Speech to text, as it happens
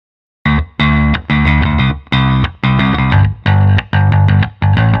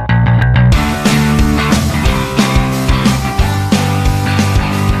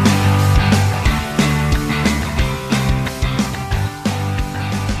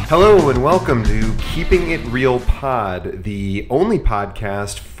Hello and welcome to Keeping It Real Pod, the only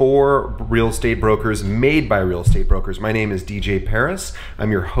podcast for real estate brokers made by real estate brokers. My name is DJ Paris.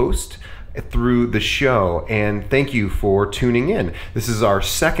 I'm your host through the show, and thank you for tuning in. This is our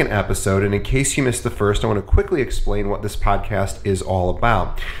second episode, and in case you missed the first, I want to quickly explain what this podcast is all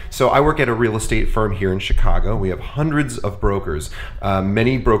about. So I work at a real estate firm here in Chicago. We have hundreds of brokers.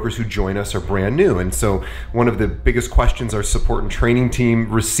 Many brokers who join us are brand new, and so one of the biggest questions our support and training team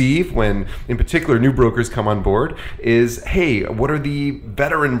receive when, in particular, new brokers come on board is, hey, what are the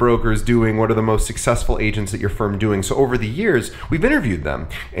veteran brokers doing? What are the most successful agents at your firm doing? So over the years, we've interviewed them,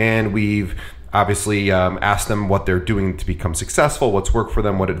 and we've obviously asked them what they're doing to become successful, what's worked for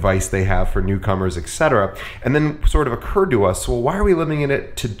them, what advice they have for newcomers, etc. And then sort of occurred to us, well, why are we limiting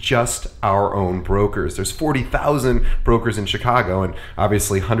it to just our own brokers? There's 40,000 brokers in Chicago and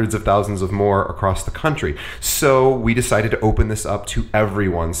obviously hundreds of thousands of more across the country. So we decided to open this up to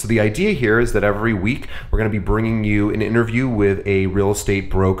everyone. So the idea here is that every week we're going to be bringing you an interview with a real estate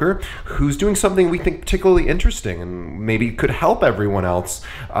broker who's doing something we think particularly interesting and maybe could help everyone else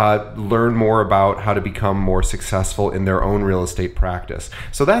learn more about how to become more successful in their own real estate practice.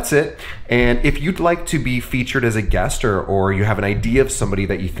 So that's it. And if you'd like to be featured as a guest or you have an idea of somebody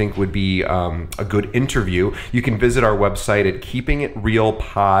that you think would be a good interview, you can visit our website at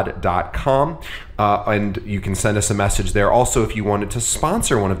keepingitrealpod.com. And you can send us a message there. Also, if you wanted to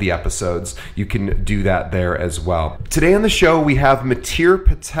sponsor one of the episodes, you can do that there as well. Today on the show, we have Mitir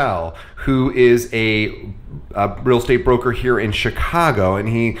Patel, who is a real estate broker here in Chicago. And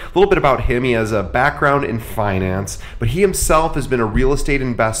a little bit about him, he has a background in finance, but he himself has been a real estate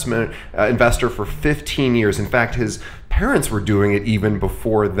investor for 15 years. In fact, his parents were doing it even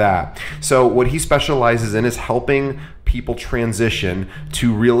before that. So what he specializes in is helping people transition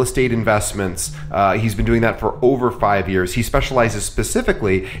to real estate investments. He's been doing that for over 5 years. He specializes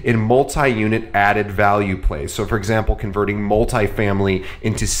specifically in multi-unit added value plays. So for example, converting multifamily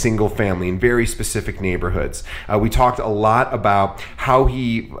into single family in very specific neighborhoods. We talked a lot about how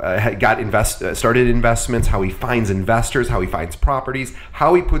he started investments, how he finds investors, how he finds properties,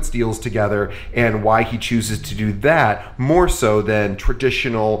 how he puts deals together, and why he chooses to do that more so than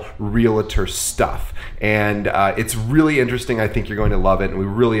traditional realtor stuff. And it's really interesting. I think you're going to love it, and we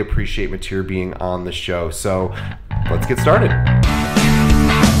really appreciate Mitir being on the show. So let's get started.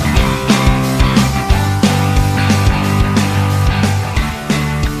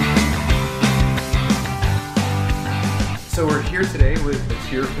 So we're here today with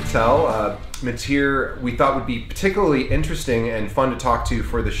Mitir Patel. Mitir, we thought would be particularly interesting and fun to talk to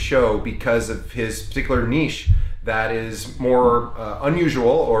for the show because of his particular niche that is more unusual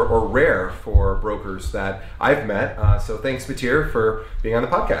or rare for brokers that I've met. So thanks, Mitir, for being on the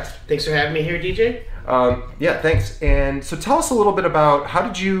podcast. Thanks for having me here, DJ. Yeah, thanks. And so tell us a little bit about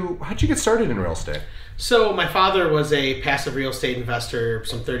how'd you get started in real estate? So my father was a passive real estate investor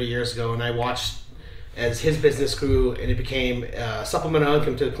some 30 years ago, and I watched as his business grew and it became supplemental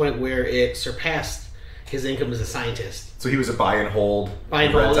income to the point where it surpassed his income as a scientist. So he was a buy and hold.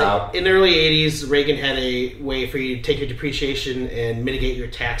 Rent out. In the early 80s, Reagan had a way for you to take your depreciation and mitigate your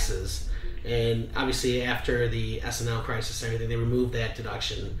taxes. And obviously after the S&L crisis and everything, they removed that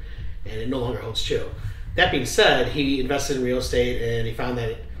deduction and it no longer holds true. That being said, he invested in real estate and he found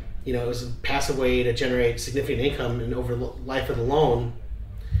that it was a passive way to generate significant income, and over the life of the loan,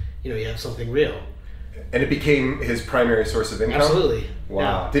 you have something real. And it became his primary source of income? Absolutely.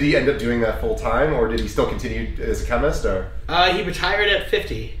 Wow. Yeah. Did he end up doing that full time, or did he still continue as a chemist? Or he retired at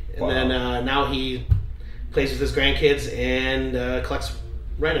 50, and then now he plays with his grandkids and collects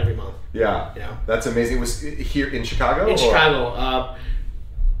rent every month. Yeah. That's amazing. Was it here in Chicago? Chicago,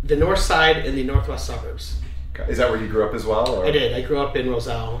 the north side and the northwest suburbs. Is that where you grew up as well? Or? I did. I grew up in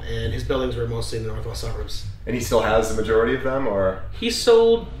Roselle, and his buildings were mostly in the northwest suburbs. And he still has the majority of them, or? He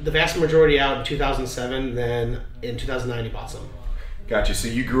sold the vast majority out in 2007, then in 2009 he bought some. Gotcha. So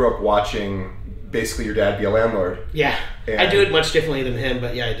you grew up watching basically your dad be a landlord. Yeah. I do it much differently than him,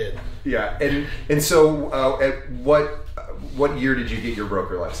 but yeah, I did. Yeah. And so at what year did you get your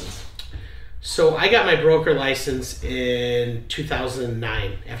broker license? So I got my broker license in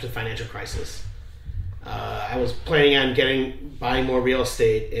 2009 after the financial crisis. I was planning on buying more real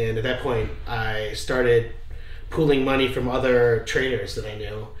estate, and at that point I started pooling money from other traders that I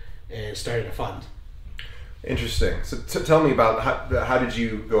knew and started a fund. Interesting. So tell me about how did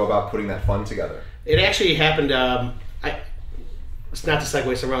you go about putting that fund together? It actually happened, it's not to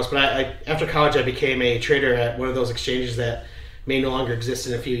segue somewhere else, but after college I became a trader at one of those exchanges that may no longer exist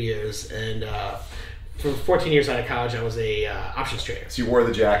in a few years, and for 14 years out of college, I was a options trader. So you wore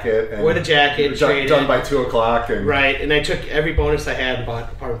the jacket. And wore the jacket. Traded, done by 2 o'clock. And right, and I took every bonus I had and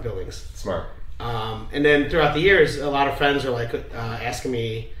bought apartment buildings. Smart. And then throughout the years, a lot of friends were like asking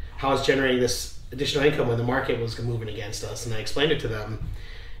me how I was generating this additional income when the market was moving against us, and I explained it to them.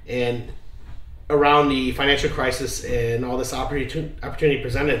 And around the financial crisis and all this opportunity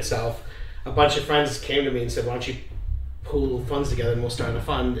presented itself, a bunch of friends came to me and said, "Why don't you pool funds together and we'll start a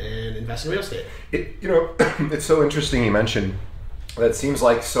fund and invest in real estate?" It's so interesting you mentioned that. It seems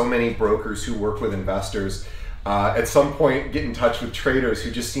like so many brokers who work with investors at some point get in touch with traders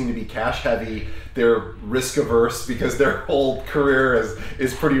who just seem to be cash heavy. They're risk averse because their whole career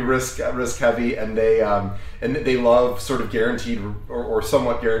is pretty risk heavy, and they love sort of guaranteed or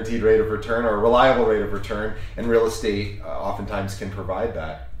somewhat guaranteed rate of return or a reliable rate of return, and real estate oftentimes can provide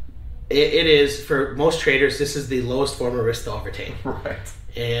that. It is, for most traders, this is the lowest form of risk they'll ever take. Right.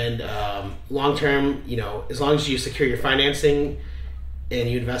 And long term, as long as you secure your financing and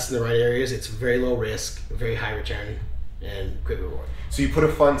you invest in the right areas, it's very low risk, very high return, and great reward. So you put a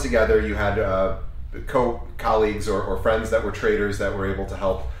fund together, you had colleagues or friends that were traders that were able to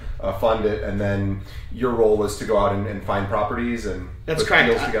help fund it, and then your role was to go out and find properties and That's put correct.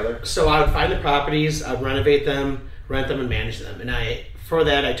 deals together? So I would find the properties, I'd renovate them, rent them, and manage them. And for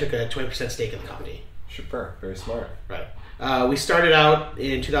that, I took a 20% stake in the company. Super, very smart. Right. We started out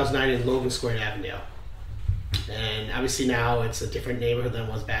in 2009 in Logan Square in Avondale. And obviously now it's a different neighborhood than it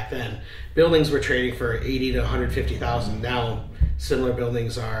was back then. Buildings were trading for $80,000 to $150,000. Now similar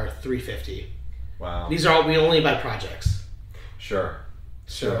buildings are $350,000. Wow. These are all, we only buy projects. Sure.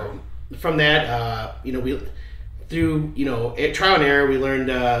 So from that, through trial and error, we learned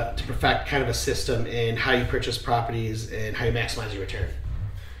to perfect kind of a system in how you purchase properties and how you maximize your return.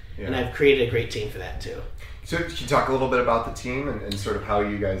 Yeah. And I've created a great team for that too. So can you talk a little bit about the team and sort of how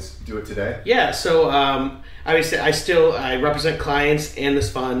you guys do it today? Yeah, so obviously I represent clients and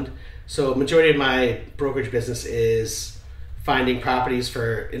this fund. So majority of my brokerage business is finding properties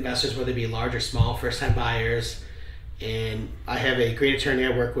for investors, whether they be large or small, first-time buyers. And I have a great attorney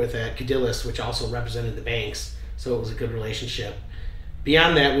I work with at Cadillus, which also represented the banks, so it was a good relationship.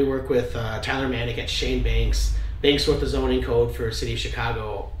 Beyond that, we work with Tyler Manick at Shane Banks. Banks wrote the zoning code for the City of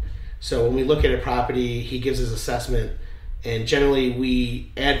Chicago. So when we look at a property, he gives his assessment, and generally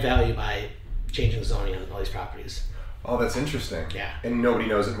we add value by changing the zoning on all these properties. Oh, that's interesting. Yeah. And nobody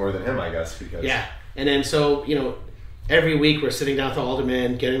knows it more than him, I guess, because... Yeah. And then so, every week we're sitting down with the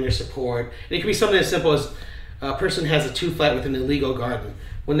aldermen, getting their support. And it can be something as simple as a person has a 2-flat with an illegal garden.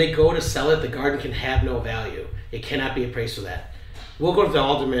 When they go to sell it, the garden can have no value. It cannot be appraised for that. We'll go to the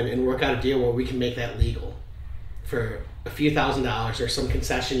alderman and work out a deal where we can make that legal for a few $1,000s or some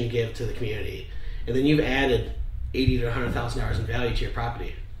concession you give to the community. And then you've added $80,000 to $100,000 in value to your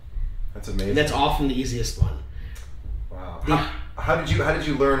property. That's amazing. And that's often the easiest one. Wow. How did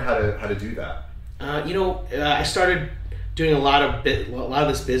you learn how to do that? I started doing a lot of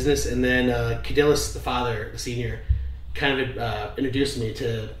this business, and then Cadillus, the father, the senior, kind of introduced me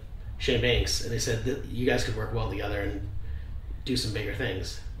to Shane Banks, and they said that you guys could work well together and do some bigger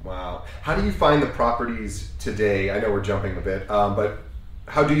things. Wow. How do you find the properties today? I know we're jumping a bit, but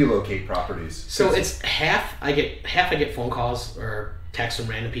how do you locate properties? So it's half I get phone calls or texts from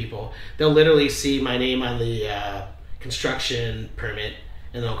random people. They'll literally see my name on the construction permit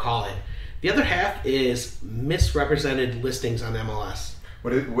and they'll call it. The other half is misrepresented listings on MLS.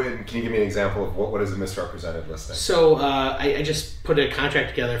 Can you give me an example of what is a misrepresented listing? So I just put a contract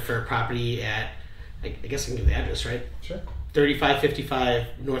together for a property at, I guess I can give the address, right? Sure.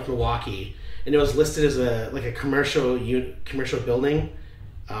 3555 North Milwaukee, and it was listed as a commercial building,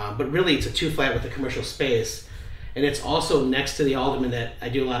 but really it's a 2-flat with a commercial space, and it's also next to the alderman that I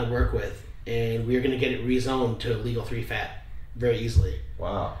do a lot of work with, and we're going to get it rezoned to a legal 3-flat very easily.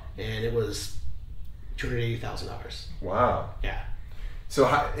 Wow. And it was $280,000. Wow. Yeah. So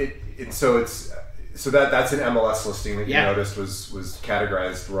that's an MLS listing that you noticed was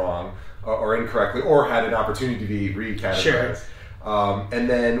categorized wrong or incorrectly, or had an opportunity to be recategorized. Sure. And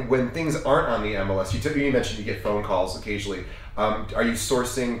then when things aren't on the MLS, you mentioned you get phone calls occasionally. Are you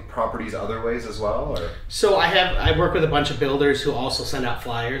sourcing properties other ways as well? Or? So I work with a bunch of builders who also send out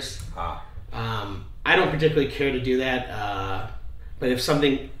flyers. I don't particularly care to do that, but if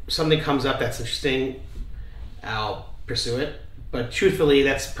something comes up that's interesting, I'll pursue it. But truthfully,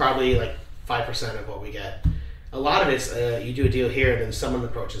 that's probably like 5% of what we get. A lot of it's you do a deal here and then someone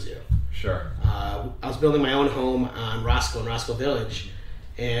approaches you. Sure. I was building my own home on Roscoe in Roscoe Village,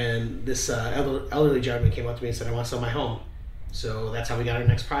 and this elderly gentleman came up to me and said, "I want to sell my home." So that's how we got our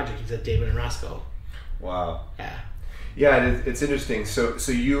next project. He's at David and Roscoe. Wow. Yeah. Yeah, it's interesting. So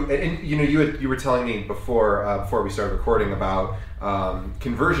and you were telling me before we started recording about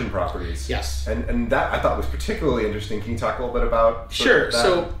conversion properties. Yes. And that I thought was particularly interesting. Can you talk a little bit about? Sure. That?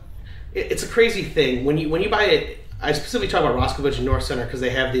 So it's a crazy thing when you buy it. I specifically talk about Roscoe and North Center because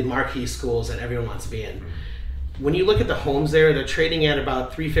they have the marquee schools that everyone wants to be in. Mm-hmm. When you look at the homes there, they're trading at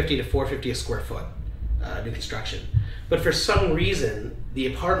about $350 to $450 a square foot, new construction. But for some reason,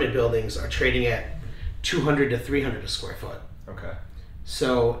 the apartment buildings are trading at $200 to $300 a square foot. Okay.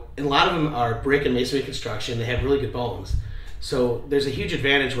 So and a lot of them are brick and masonry construction. They have really good bones. So there's a huge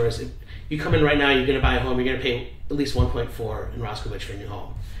advantage. Whereas if you come in right now, you're going to buy a home, you're going to pay at least 1.4 in Roscoe for a new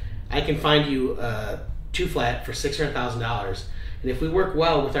home. I can find you two flat for $600,000, and if we work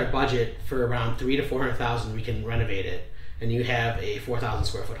well with our budget for around $300,000 to $400,000, we can renovate it, and you have a 4,000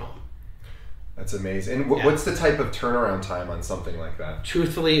 square foot home. That's amazing. And what's the type of turnaround time on something like that?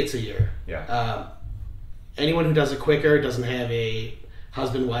 Truthfully, it's a year. Yeah. Anyone who does it quicker doesn't have a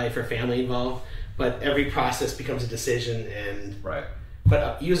husband, wife, or family involved, but every process becomes a decision. And right.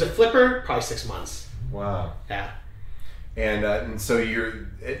 But use a flipper, probably 6 months. Wow. Yeah. And so you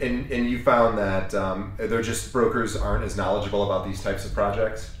found that they're just brokers aren't as knowledgeable about these types of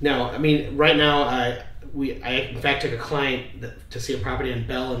projects? No, I mean right now I in fact took a client to see a property in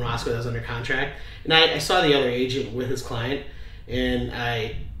Bell and Roscoe that was under contract, and I saw the other agent with his client, and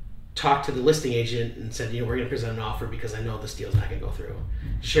I talked to the listing agent and said, we're going to present an offer because I know this deal's not going to go through.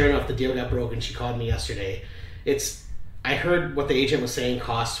 Sure enough, the deal got broken. She called me yesterday. I heard what the agent was saying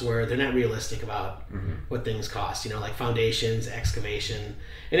costs were. They're not realistic about what things cost, like foundations, excavation.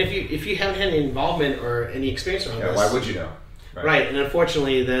 And if you haven't had any involvement or any experience around this. Why would you know? Right. And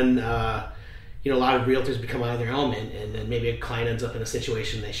unfortunately then, a lot of realtors become out of their element, and then maybe a client ends up in a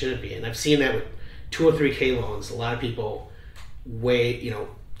situation they shouldn't be. And I've seen that with 2 or 3K loans. A lot of people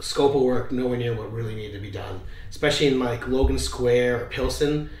scope of work nowhere near what really needed to be done, especially in like Logan Square or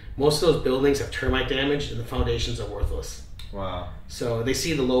Pilsen. Most of those buildings have termite damage and the foundations are worthless. Wow. So they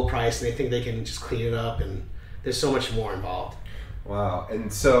see the low price and they think they can just clean it up, and there's so much more involved. Wow.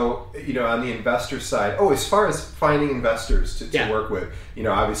 And so, on the investor side, as far as finding investors to work with,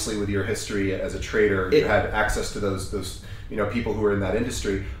 obviously with your history as a trader, you had access to those people who are in that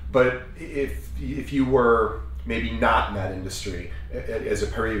industry. But if you were maybe not in that industry as a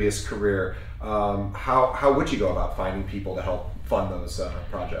previous career, how would you go about finding people to help fund those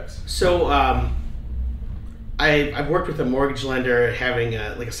projects? So I've worked with a mortgage lender having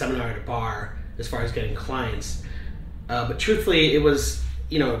a seminar at a bar as far as getting clients. But truthfully, it was,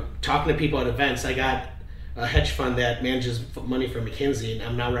 talking to people at events. I got a hedge fund that manages money for McKinsey, and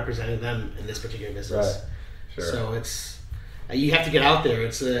I'm now representing them in this particular business. Right. Sure. So it's, you have to get out there.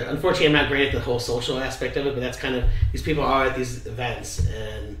 It's unfortunately, I'm not great at the whole social aspect of it, but that's kind of, these people are at these events,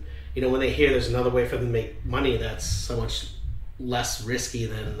 and when they hear there's another way for them to make money that's so much less risky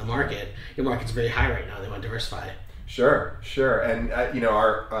than the market. Your market's very high right now. They want to diversify. Sure. And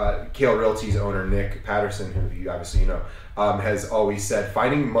our Kale Realty's owner, Nick Patterson, who you obviously has always said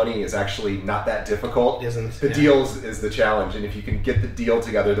finding money is actually not that difficult. It isn't. The deals is the challenge, and if you can get the deal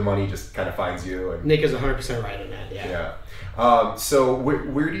together, the money just kind of finds you. And Nick is 100% right on that. Yeah. So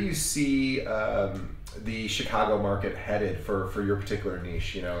where do you see the Chicago market headed for your particular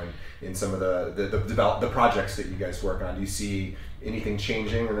niche? In some of the projects that you guys work on, do you see anything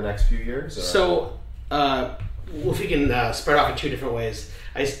changing in the next few years? Or? So, if we can spread off in 2 different ways.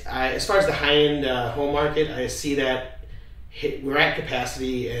 As far as the high-end home market, I see that we're at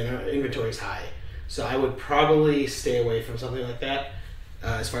capacity and our inventory is high. So I would probably stay away from something like that.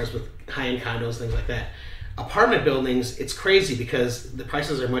 As far as with high-end condos, things like that. Apartment buildings, it's crazy because the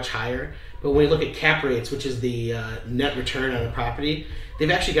prices are much higher. But when you look at cap rates, which is the net return on a property,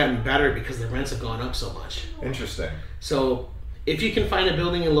 they've actually gotten better because the rents have gone up so much. Interesting. So if you can find a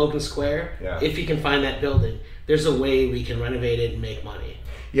building in Logan Square, if you can find that building, there's a way we can renovate it and make money.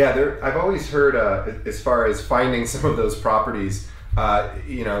 Yeah, I've always heard as far as finding some of those properties,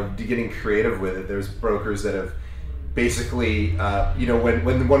 getting creative with it. There's brokers that have basically,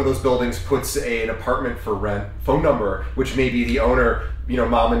 when one of those buildings puts an apartment for rent phone number, which may be the owner,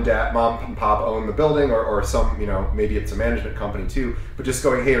 mom and pop own the building, or some, maybe it's a management company too, but just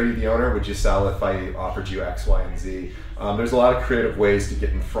going, hey, are you the owner? Would you sell if I offered you X, Y, and Z? There's a lot of creative ways to get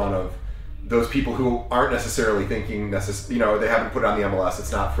in front of those people who aren't necessarily thinking, they haven't put it on the MLS,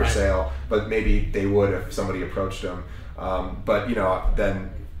 it's not for sale, but maybe they would if somebody approached them. But then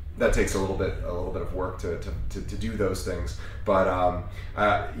that takes a little bit of work to do those things. But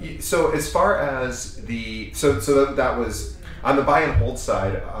so as far as that was On the buy and hold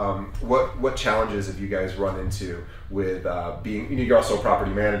side, what challenges have you guys run into with being? You're also a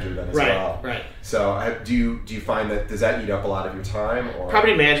property manager then as well. Right. So do you find that does that eat up a lot of your time? Or?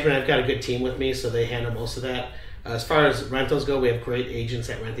 Property management, I've got a good team with me, so they handle most of that. As far as rentals go, we have great agents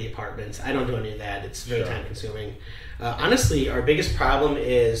that rent the apartments. I don't do any of that. It's very time consuming. Honestly, our biggest problem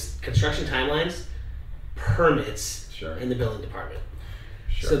is construction timelines, permits, in the building department.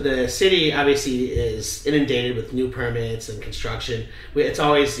 So the city obviously is inundated with new permits and construction. It's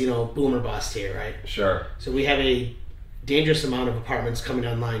always, boom or bust here, right? Sure. So we have a dangerous amount of apartments coming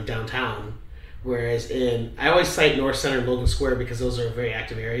online downtown, whereas I always cite North Center and Logan Square because those are very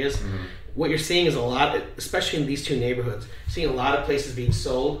active areas. Mm-hmm. What you're seeing is a lot, especially in these two neighborhoods, seeing a lot of places being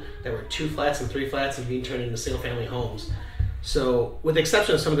sold that were 2 flats and 3 flats and being turned into single family homes. So with the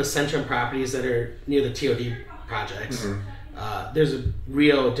exception of some of the Centrum properties that are near the TOD projects, there's a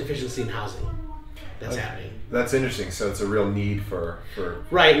real deficiency in housing that's happening. That's interesting. So it's a real need for...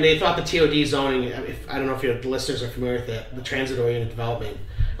 Right, and they thought the TOD zoning, I don't know if the listeners are familiar with the transit-oriented development,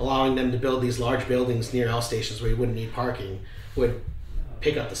 allowing them to build these large buildings near L stations where you wouldn't need parking, would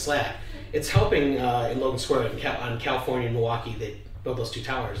pick up the slack. It's helping in Logan Square on California and Milwaukee. They built those 2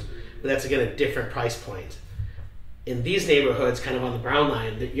 towers, but that's again a different price point. In these neighborhoods, kind of on the brown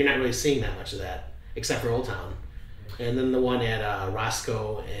line, you're not really seeing that much of that, except for Old Town, and then the one at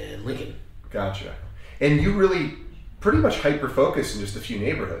Roscoe and Lincoln. Gotcha. And you really pretty much hyper focus in just a few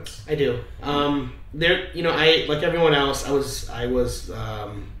neighborhoods. I do. I like everyone else. I was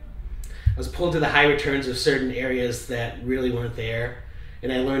pulled to the high returns of certain areas that really weren't there.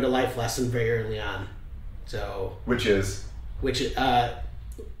 And I learned a life lesson very early on. So paper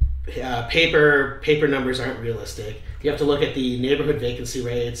numbers aren't realistic. You have to look at the neighborhood vacancy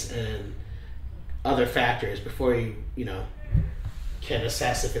rates and other factors before you can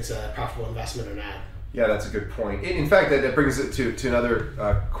assess if it's a profitable investment or not. Yeah, that's a good point. In fact, that brings it to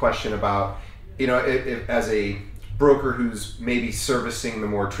another question about if as a broker who's maybe servicing the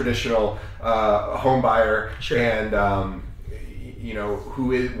more traditional home buyer and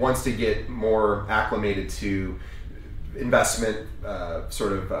who wants to get more acclimated to investment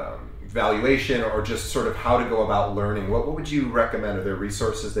valuation or just sort of how to go about learning, what would you recommend? Are there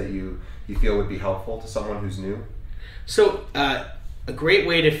resources that you feel would be helpful to someone who's new? So a great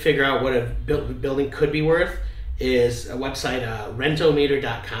way to figure out what a building could be worth is a website,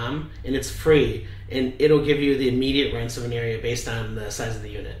 rentometer.com, and it's free, and it'll give you the immediate rents of an area based on the size of the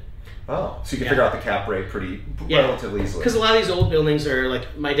unit. Oh, so you can figure out the cap rate relatively easily. Because a lot of these old buildings are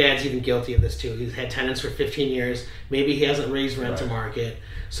like, my dad's even guilty of this too. He's had tenants for 15 years. Maybe he hasn't raised rent to market.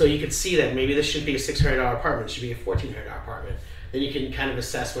 So you could see that maybe this shouldn't be a $600 apartment. It should be a $1,400 apartment. Then you can kind of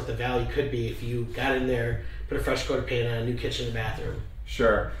assess what the value could be if you got in there, put a fresh coat of paint on, a new kitchen and bathroom.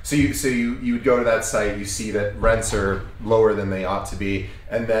 Sure. So you would go to that site, you see that rents are lower than they ought to be,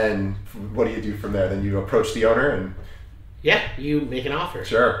 and then what do you do from there? Then you approach the owner and... Yeah, you make an offer.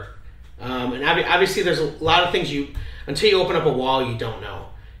 Sure. And obviously there's a lot of things until you open up a wall, you don't know.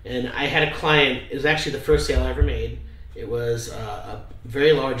 And I had a client, it was actually the first sale I ever made. It was a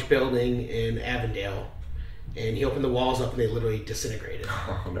very large building in Avondale. And he opened the walls up and they literally disintegrated.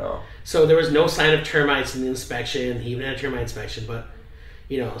 Oh no. So there was no sign of termites in the inspection. He even had a termite inspection, but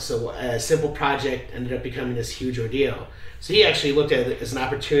so a simple project ended up becoming this huge ordeal. So he actually looked at it as an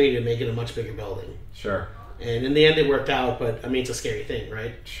opportunity to make it a much bigger building. Sure. And in the end it worked out, but it's a scary thing,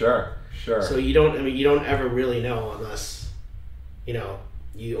 right? Sure. So you don't ever really know unless,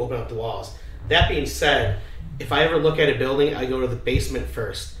 you open up the walls. That being said, if I ever look at a building, I go to the basement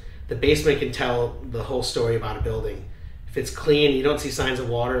first. The basement can tell the whole story about a building. If it's clean, you don't see signs of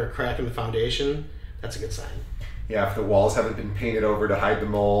water or crack in the foundation, that's a good sign. Yeah, if the walls haven't been painted over to hide the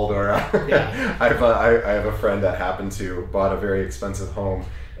mold, or I have a friend that happened to bought a very expensive home,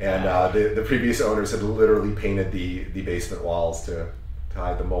 and the previous owners had literally painted the basement walls to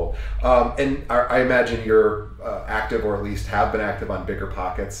hide the mold. And I imagine you're active, or at least have been active on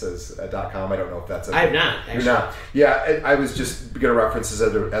BiggerPockets as .com. I don't know if that's... I have not, actually. You're not. Yeah, I was just going to reference this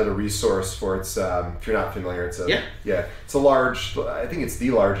as a resource for its... if you're not familiar, it's a large... I think it's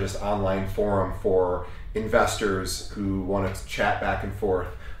the largest online forum for investors who want to chat back and forth,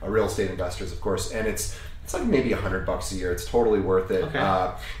 real estate investors, of course, and it's like maybe $100 a year. It's totally worth it.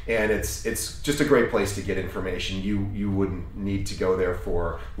 Okay. And it's just a great place to get information. You wouldn't need to go there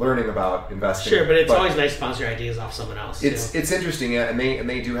for learning about investing. Sure, but it's always nice to bounce your ideas off someone else. It's interesting, and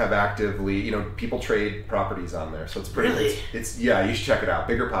they do have actively, people trade properties on there, so it's pretty. Really? It's you should check it out.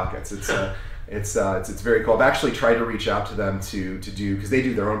 BiggerPockets. It's It's very cool. I've actually tried to reach out to them to do, because they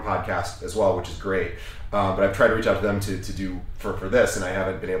do their own podcast as well, which is great. But I've tried to reach out to them to do for this, and I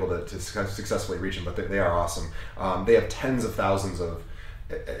haven't been able to successfully reach them. But they are awesome. They have tens of thousands of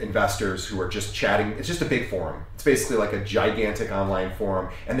investors who are just chatting. It's just a big forum. It's basically like a gigantic online forum,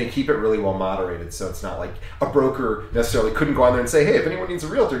 and they keep it really well moderated, so it's not like a broker necessarily couldn't go on there and say, hey, if anyone needs a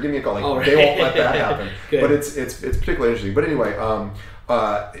realtor, give me a call. Like, they won't let that happen. But it's particularly interesting. But anyway,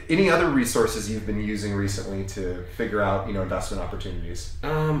 any other resources you've been using recently to figure out, investment opportunities?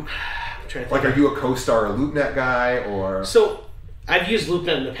 I'm trying to think. Like, are you a CoStar or LoopNet guy, or? So I've used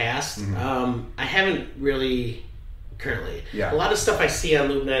LoopNet in the past. I haven't really currently. Yeah. A lot of stuff I see on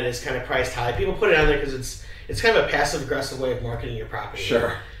LoopNet is kind of priced high. People put it on there because it's kind of a passive aggressive way of marketing your property.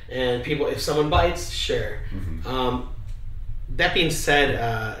 Sure. And people, if someone bites, sure. That being said,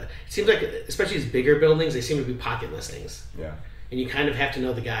 it seems like, especially these bigger buildings, they seem to be pocket listings. Yeah. And you kind of have to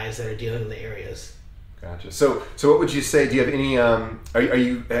know the guys that are dealing in the areas. Gotcha. So what would you say? Do you have any?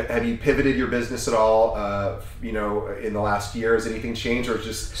 Have you pivoted your business at all? In the last year, has anything changed, or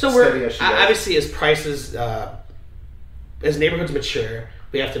just steady as she goes? Obviously, as prices, as neighborhoods mature,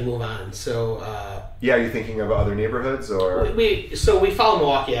 we have to move on. So are you thinking of other neighborhoods, or we follow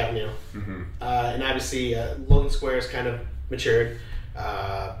Milwaukee Avenue, and obviously Logan Square is kind of matured,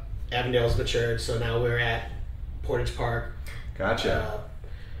 Avondale's matured, so now we're at Portage Park. Gotcha.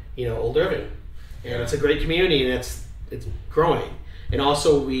 Old Irving, and it's a great community, and it's growing. And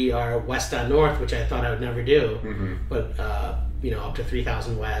also we are west on north, which I thought I would never do, but up to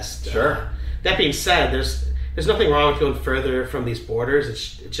 3,000 west. Sure. That being said, there's nothing wrong with going further from these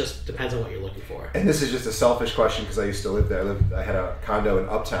borders. It just depends on what you're looking for. And this is just a selfish question because I used to live there. I had a condo in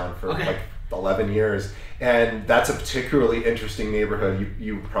Uptown for like 11 years, and that's a particularly interesting neighborhood.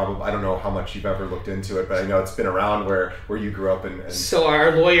 You probably, I don't know how much you've ever looked into it, but I know it's been around where you grew up. And so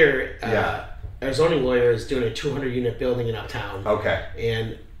our lawyer, our zoning lawyer, is doing a 200-unit building in Uptown. Okay.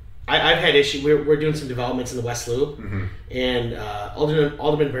 And I've had issues. We're doing some developments in the West Loop, and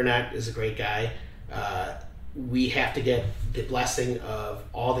Alderman Burnett is a great guy. We have to get the blessing of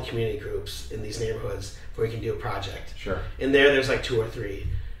all the community groups in these neighborhoods before we can do a project. Sure. And there's like 2 or 3.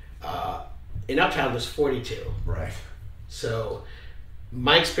 In Uptown, there's 42. Right. So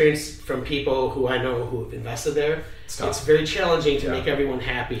my experience from people who I know who have invested there, it's very challenging to make everyone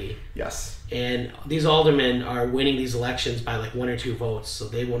happy. Yes. And these aldermen are winning these elections by like 1 or 2 votes, so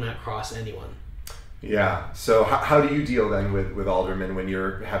they will not cross anyone. Yeah. So how do you deal then with aldermen when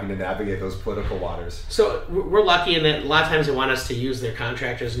you're having to navigate those political waters? So we're lucky in that a lot of times they want us to use their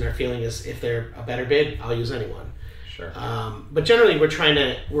contractors, and their feeling is if they're a better bid, I'll use anyone. Sure. But generally, we're trying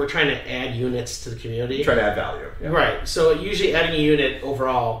to add units to the community. Try to add value. Yeah. Right. So usually adding a unit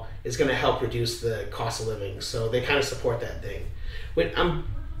overall is going to help reduce the cost of living. So they kind of support that thing. I'm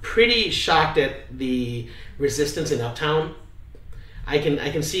pretty shocked at the resistance in Uptown. I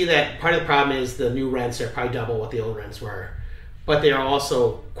can see that part of the problem is the new rents are probably double what the old rents were, but they are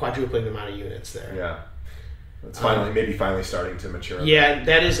also quadrupling the amount of units there. Yeah. It's finally starting to mature. Yeah,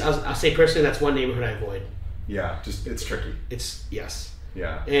 that is. I'll say personally, that's one neighborhood I avoid. Yeah, just it's tricky. Yes.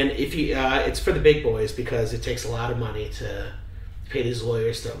 Yeah. And if you, it's for the big boys because it takes a lot of money to pay these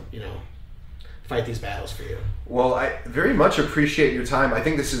lawyers to, fight these battles for you. Well, I very much appreciate your time. I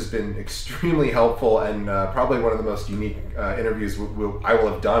think this has been extremely helpful and probably one of the most unique interviews I will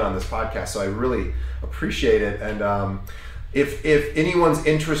have done on this podcast. So I really appreciate it. And if anyone's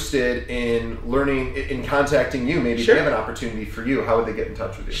interested in learning, in contacting you, maybe they have an opportunity for you, how would they get in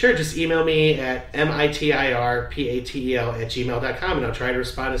touch with you? Sure, just email me at mitirpatel@gmail.com and I'll try to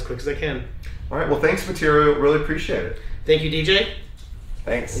respond as quick as I can. All right, well, thanks, Mitir. Really appreciate it. Thank you, DJ.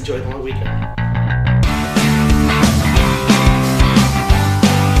 Thanks. Enjoy the long weekend.